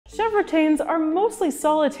Chevrotains are mostly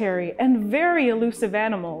solitary and very elusive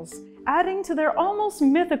animals, adding to their almost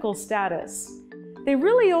mythical status. They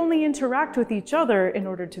really only interact with each other in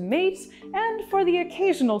order to mate and for the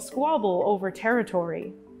occasional squabble over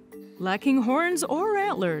territory. Lacking horns or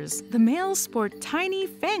antlers, the males sport tiny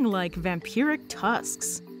fang-like vampiric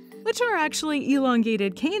tusks, which are actually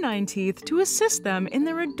elongated canine teeth to assist them in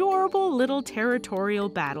their adorable little territorial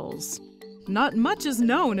battles. Not much is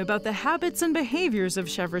known about the habits and behaviors of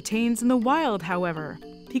chevrotains in the wild, however,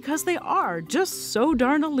 because they are just so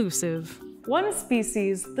darn elusive. One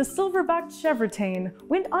species, the silverbacked chevrotain,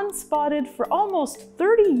 went unspotted for almost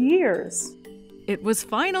 30 years. It was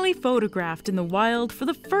finally photographed in the wild for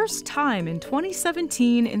the first time in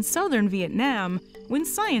 2017 in southern Vietnam when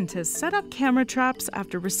scientists set up camera traps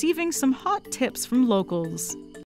after receiving some hot tips from locals.